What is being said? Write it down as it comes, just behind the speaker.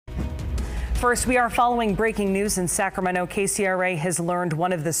First, we are following breaking news in Sacramento. KCRA has learned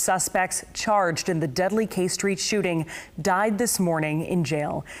one of the suspects charged in the deadly K Street shooting died this morning in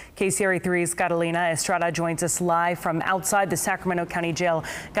jail. KCRA 3's Carolina Estrada joins us live from outside the Sacramento County Jail.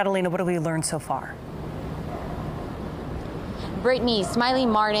 Carolina, what have we learned so far? Brittany, Smiley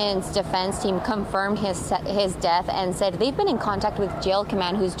Martin's defense team confirmed his death and said they've been in contact with jail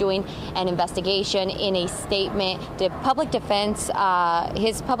command, who's doing an investigation. In a statement, the public defense,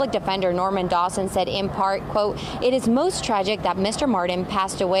 his public defender Norman Dawson said in part, quote, "It is most tragic that Mr. Martin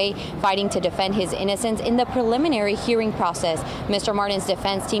passed away fighting to defend his innocence in the preliminary hearing process. Mr. Martin's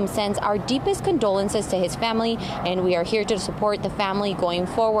defense team sends our deepest condolences to his family, and we are here to support the family going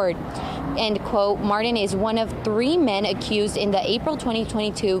forward." End quote. Martin is one of 3 men accused in the April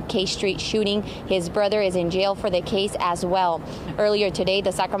 2022 K Street shooting. His brother is in jail for the case as well. Earlier today,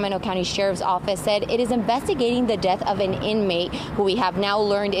 the Sacramento County Sheriff's Office said it is investigating the death of an inmate who we have now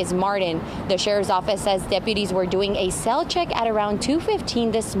learned is Martin. The Sheriff's Office says deputies were doing a cell check at around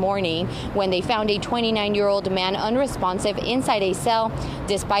 2:15 this morning when they found a 29-year-old man unresponsive inside a cell.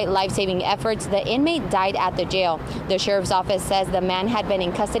 Despite life-saving efforts, the inmate died at the jail. The Sheriff's Office says the man had been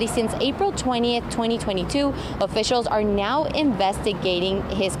in custody since April 20th, 2022. Officials are now investigating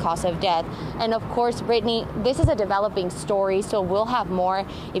his cause of death. And of course, Brittany, this is a developing story, so we'll have more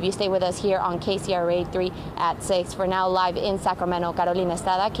if you stay with us here on KCRA 3 at 6. For now, live in Sacramento, Carolina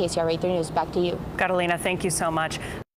Estrada, KCRA 3 News. Back to you. Carolina, thank you so much.